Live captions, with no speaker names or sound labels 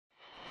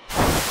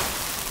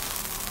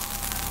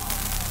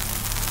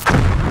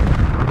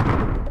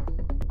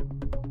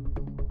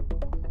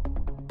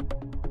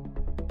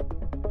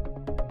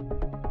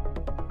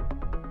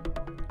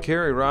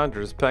Kerry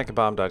Rogers,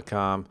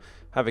 packetbomb.com.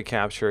 Have a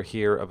capture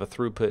here of a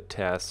throughput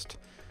test.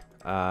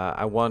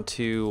 I want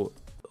to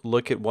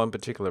look at one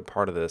particular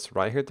part of this.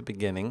 Right here at the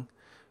beginning,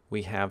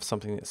 we have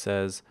something that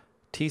says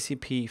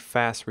TCP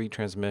fast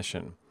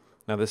retransmission.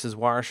 Now this is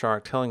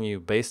Wireshark telling you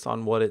based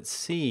on what it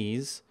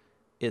sees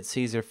a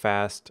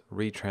fast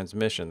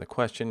retransmission. The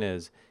question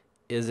is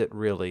it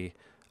really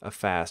a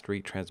fast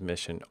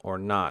retransmission or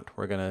not?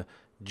 We're going to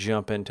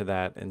jump into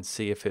that and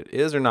see if it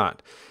is or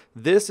not.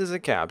 This is a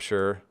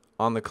capture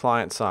on the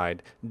client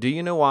side. Do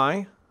you know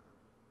why?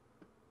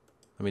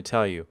 Let me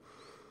tell you.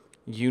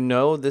 You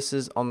know this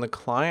is on the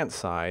client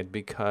side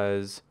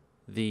because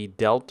the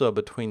delta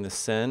between the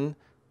SYN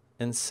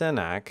and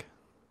SYNAC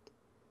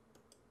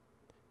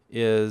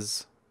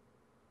is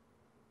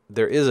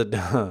there is a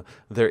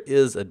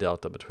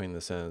delta between the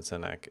SYN and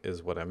SYNAC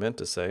is what I meant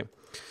to say.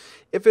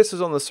 If this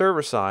is on the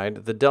server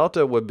side, the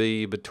delta would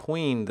be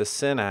between the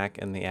SYNAC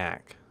and the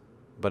ACK,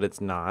 but it's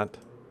not.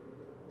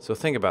 So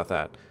think about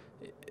that.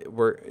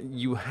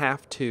 You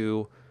have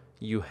to,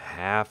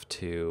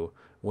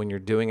 when you're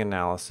doing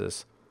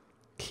analysis,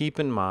 keep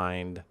in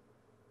mind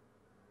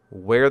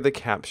where the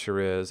capture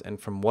is and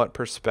from what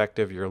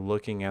perspective you're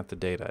looking at the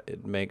data.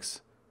 It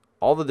makes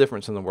all the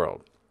difference in the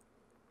world.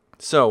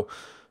 So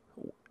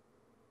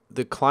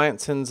the client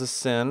sends a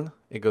SYN,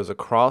 it goes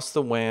across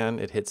the WAN,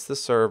 it hits the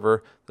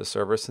server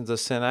sends a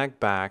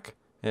SYNAC back,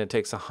 and it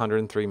takes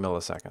 103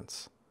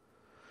 milliseconds.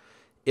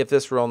 If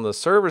this were on the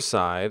server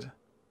side,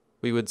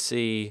 we would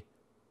see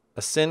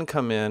a SYN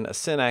come in, a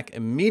SYNAC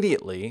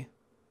immediately,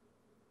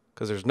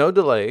 because there's no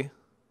delay,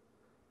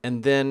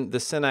 and then the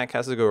SYNAC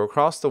has to go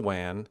across the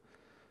WAN,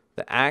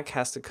 the ACK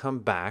has to come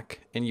back,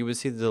 and you would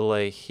see the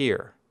delay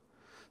here.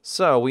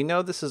 So we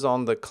know this is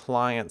on the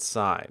client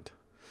side.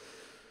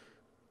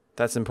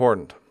 That's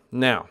important.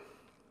 Now,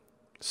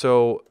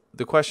 so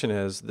the question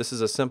is, this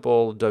is a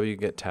simple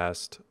wget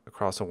test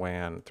across a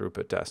WAN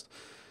throughput test.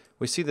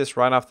 We see this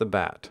right off the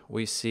bat.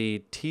 We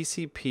see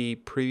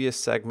TCP previous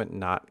segment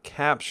not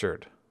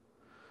captured.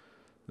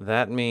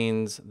 That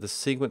means the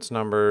sequence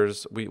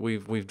numbers,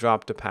 we've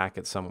dropped a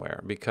packet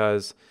somewhere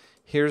because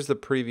here's the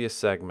previous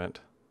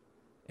segment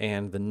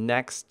and the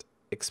next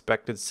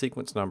expected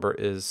sequence number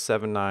is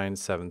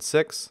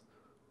 7976,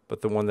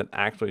 but the one that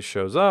actually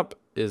shows up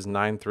is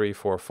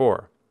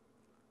 9344.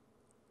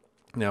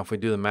 Now, if we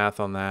do the math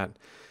on that,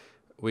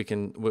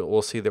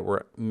 we'll see that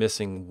we're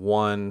missing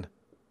one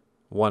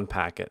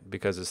packet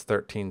because it's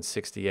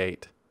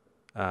 1368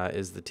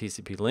 is the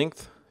TCP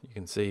length. You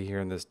can see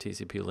here in this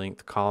TCP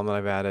length column that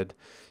I've added.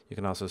 You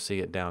can also see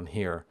it down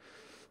here.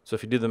 So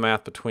if you do the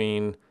math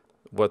between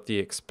what the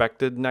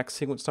expected next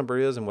sequence number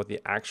is and what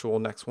the actual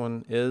next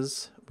one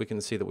is, we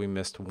can see that we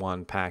missed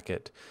one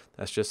packet.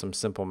 That's just some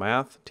simple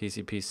math.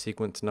 TCP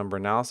sequence number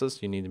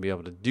analysis, you need to be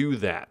able to do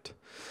that.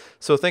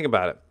 So think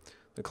about it.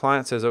 The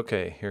client says,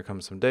 okay, here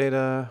comes some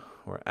data.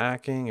 We're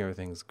acking,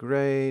 everything's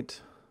great.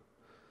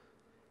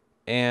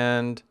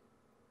 And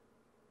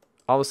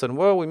all of a sudden,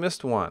 whoa, we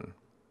missed one.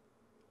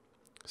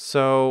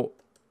 So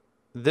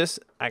this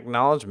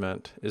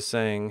acknowledgement is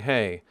saying,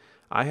 hey,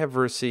 I have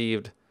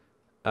received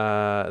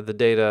the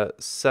data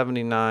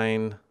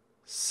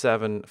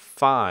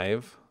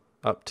 7975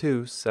 up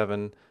to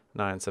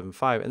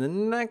 7975. And the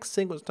next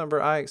sequence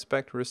number I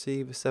expect to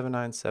receive is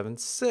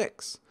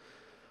 7976.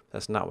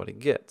 That's not what it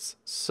gets.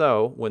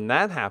 So when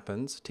that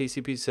happens,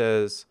 TCP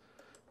says,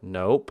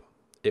 nope.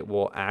 It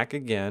will ACK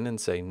again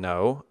and say,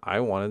 no, I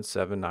wanted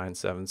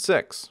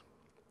 7976.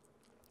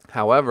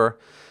 However,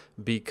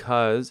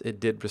 because it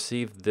did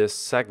receive this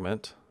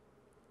segment,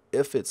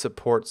 if it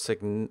supports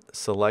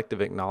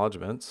selective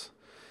acknowledgements,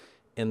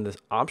 in the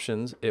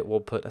options, it will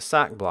put a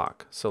SAC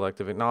block,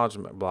 selective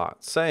acknowledgement block,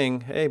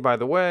 saying, hey, by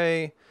the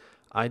way,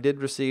 I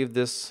did receive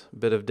this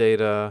bit of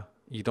data.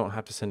 You don't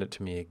have to send it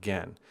to me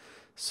again.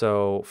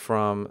 So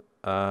from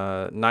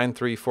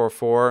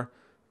 9344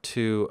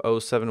 to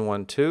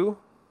 0712,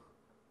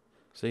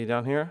 see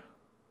down here?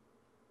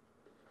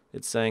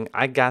 It's saying,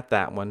 I got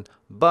that one,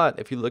 but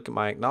if you look at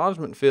my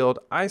acknowledgement field,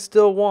 I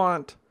still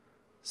want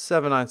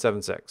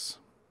 7976.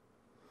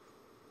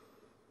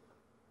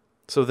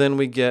 So then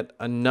we get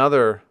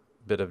another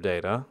bit of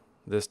data.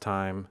 This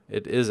time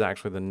it is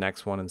actually the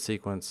next one in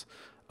sequence,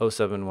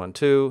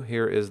 0712.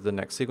 Here is the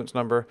next sequence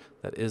number.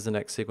 That is the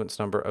next sequence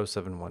number,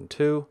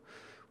 0712,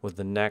 with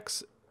the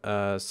next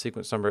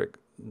sequence number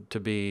to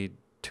be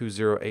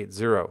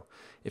 2080.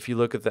 If you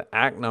look at the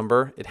ACK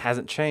number, it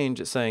hasn't changed.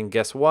 It's saying,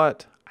 guess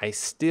what? I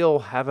still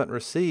haven't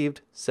received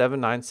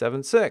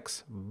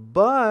 7976,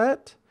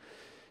 but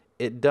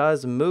it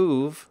does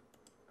move.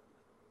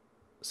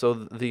 So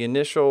the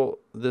initial,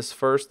 this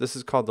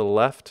is called the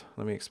left.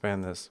 Let me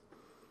expand this.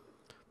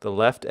 The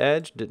left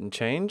edge didn't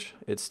change.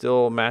 It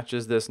still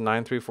matches this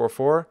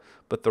 9344,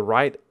 but the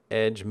right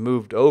edge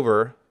moved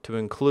over to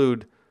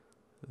include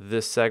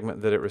this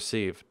segment that it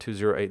received,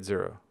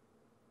 2080.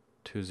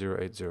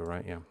 2080,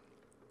 right? Yeah.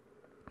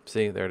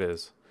 See, there it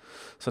is.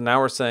 So now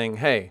we're saying,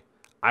 hey,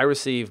 I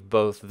received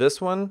both this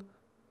one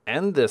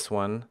and this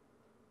one,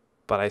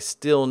 but I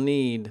still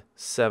need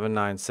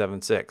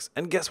 7976.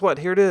 And guess what?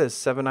 Here it is,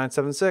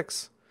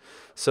 7976.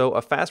 So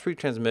a fast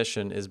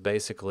retransmission is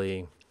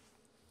basically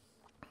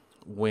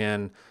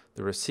when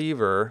the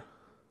receiver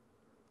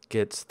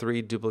gets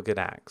 3 duplicate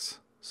ACKs.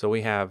 So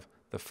we have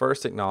the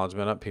first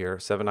acknowledgement up here,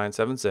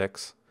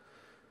 7976.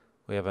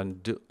 We have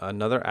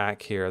another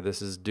ACK here.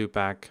 This is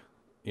DUPAC,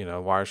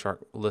 Wireshark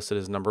listed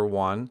as number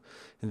 1.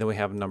 And then we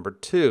have number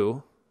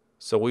 2.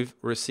 So we've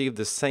received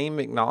the same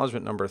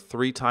acknowledgement number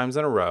 3 times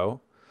in a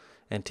row.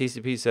 And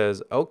TCP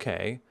says,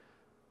 okay,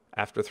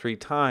 after 3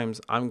 times,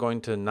 I'm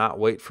going to not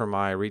wait for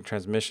my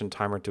retransmission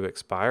timer to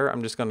expire.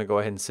 I'm just going to go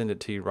ahead and send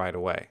it to you right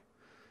away.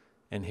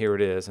 And here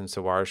it is. And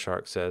so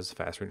Wireshark says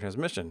fast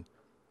retransmission.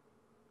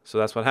 So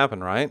that's what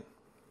happened, right?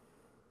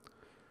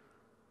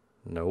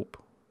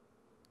 Nope.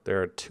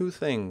 There are two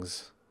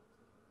things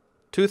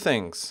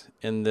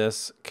in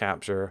this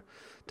capture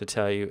to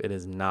tell you it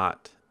is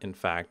not, in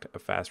fact, a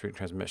fast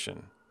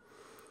retransmission.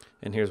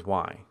 And here's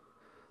why.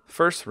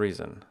 First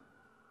reason.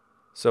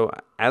 So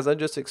as I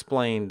just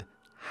explained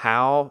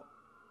how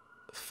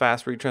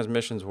fast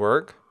retransmissions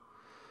work,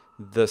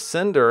 the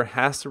sender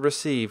has to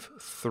receive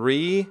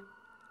 3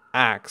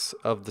 ACKs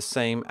of the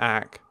same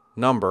ACK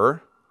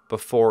number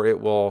before it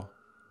will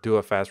do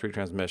a fast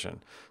retransmission.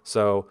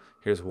 So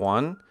here's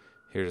 1,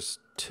 here's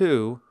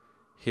 2,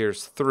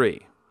 here's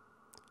 3.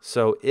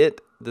 So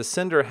the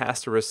sender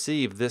has to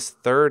receive this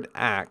 3rd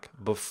ACK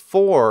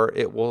before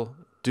it will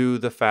do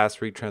the fast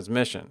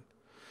retransmission.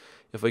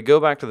 If we go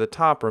back to the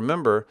top,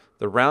 remember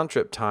the round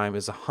trip time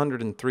is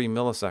 103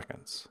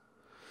 milliseconds.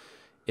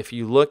 If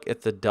you look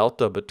at the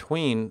delta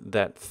between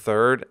that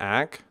 3rd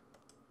ACK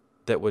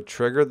that would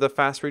trigger the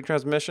fast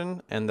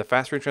retransmission and the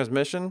fast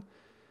retransmission,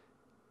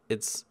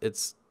 it's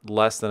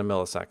less than a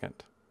millisecond.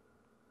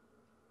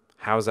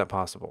 How is that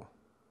possible?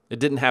 It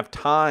didn't have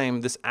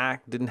time, this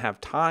ACK didn't have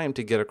time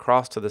to get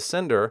across to the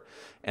sender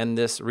and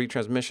this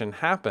retransmission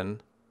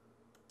happen.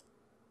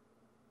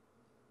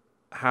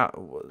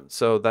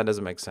 So that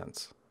doesn't make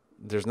sense.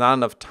 There's not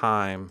enough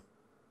time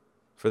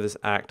for this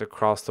ACK to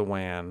cross the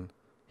WAN,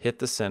 hit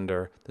the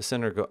sender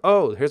go,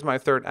 oh, here's my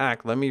 3rd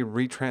ACK, let me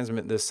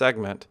retransmit this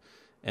segment,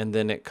 and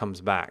then it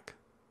comes back.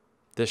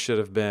 This should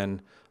have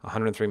been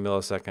 103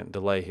 millisecond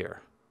delay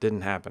here.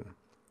 Didn't happen.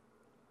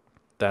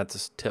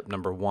 That's tip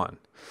number 1.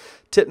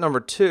 Tip number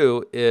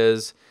 2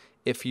 is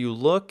if you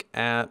look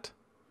at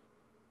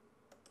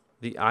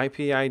the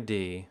IP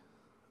ID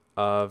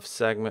of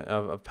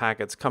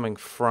packets coming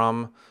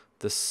from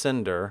the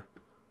sender,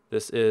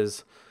 this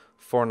is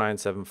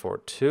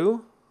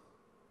 49742.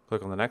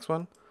 Click on the next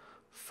one.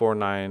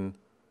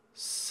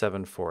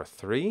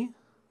 49743.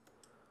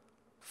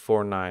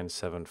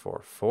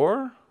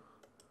 49744.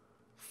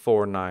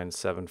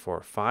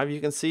 49745.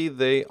 You can see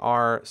they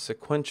are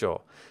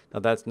sequential. Now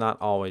that's not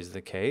always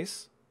the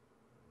case.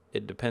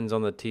 It depends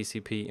on the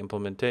TCP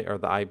implementation or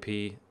the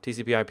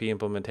TCP/IP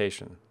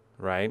implementation,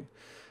 right?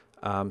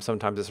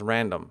 Sometimes it's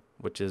random,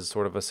 which is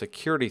sort of a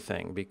security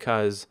thing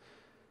because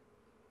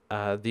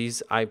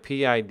these IP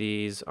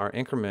IDs are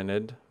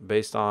incremented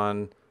based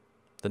on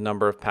the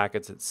number of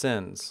packets it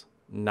sends,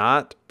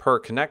 not per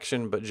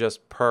connection, but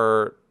just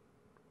per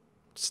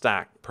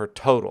stack, per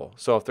total.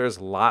 So if there's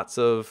lots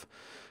of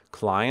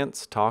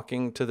clients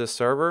talking to the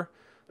server,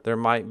 there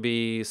might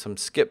be some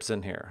skips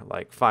in here,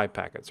 like 5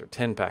 packets or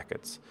 10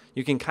 packets.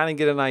 You can kind of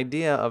get an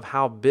idea of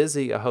how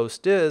busy a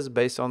host is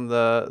based on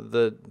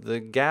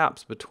the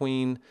gaps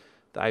between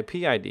the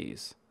IP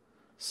IDs.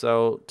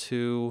 So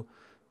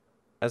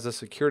as a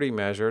security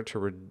measure to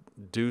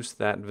reduce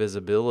that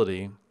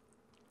visibility,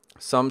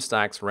 some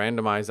stacks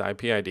randomize the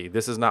IP ID.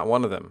 This is not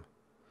one of them.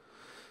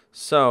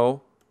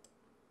 So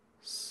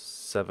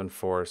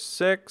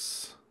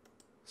 746,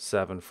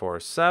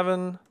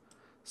 747,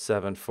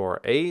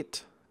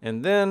 748,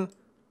 and then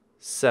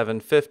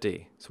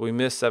 750. So we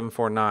missed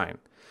 749.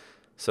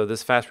 So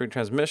this fast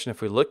retransmission,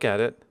 if we look at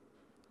it,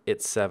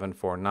 it's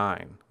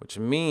 749, which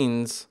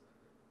means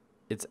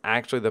it's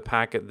actually the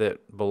packet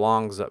that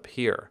belongs up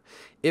here.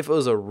 If it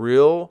was a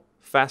real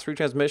fast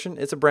retransmission,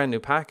 it's a brand new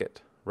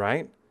packet,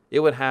 right? It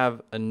would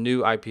have a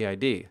new IP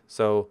ID.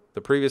 So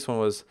the previous one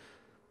was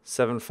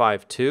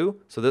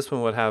 752. So this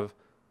one would have,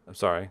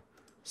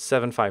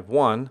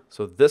 751.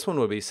 So this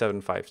one would be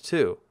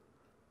 752.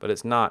 But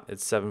it's not,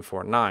 it's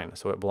 749,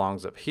 so it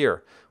belongs up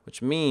here,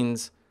 which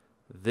means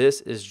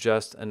this is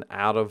just an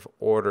out of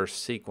order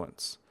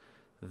sequence.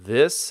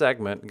 This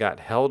segment got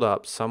held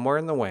up somewhere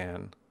in the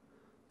WAN,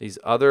 these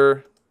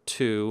other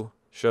 2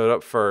 showed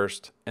up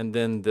first, and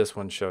then this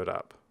one showed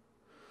up.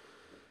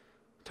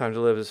 Time to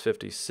live is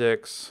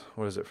 56,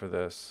 what is it for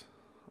this?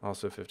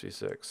 Also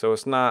 56, so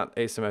it's not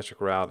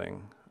asymmetric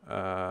routing.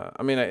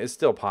 I mean, it's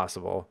still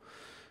possible.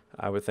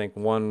 I would think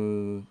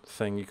one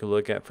thing you could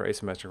look at for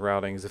asymmetric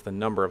routing is if the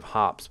number of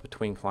hops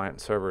between client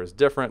and server is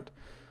different,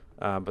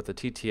 but the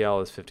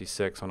TTL is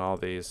 56 on all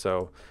these.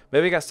 So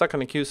maybe it got stuck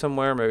in a queue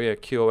somewhere, maybe a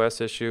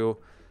QoS issue.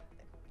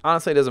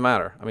 Honestly, it doesn't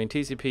matter. I mean,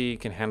 TCP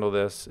can handle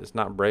this. It's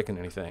not breaking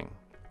anything.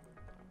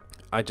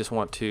 I just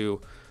want to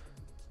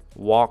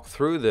walk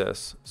through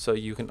this so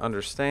you can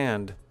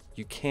understand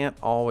You can't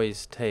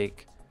always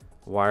take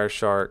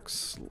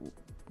Wireshark's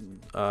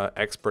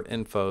expert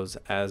infos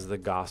as the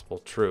gospel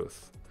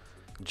truth.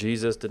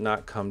 Jesus did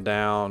not come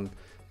down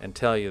and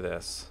tell you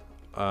this.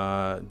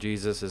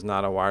 Jesus is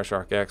not a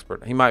Wireshark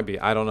expert. He might be.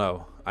 I don't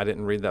know. I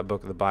didn't read that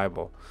book of the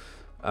Bible.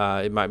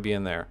 It might be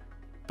in there.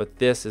 But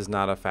this is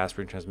not a fast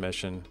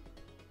retransmission.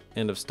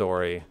 End of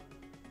story.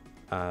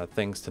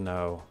 Things to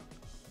know.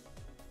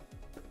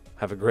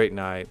 Have a great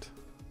night.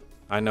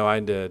 I know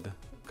I did,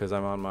 because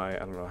I'm on my, I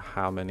don't know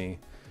how many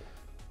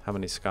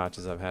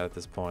scotches I've had at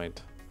this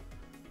point.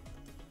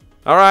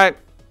 All right.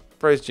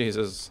 Praise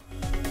Jesus.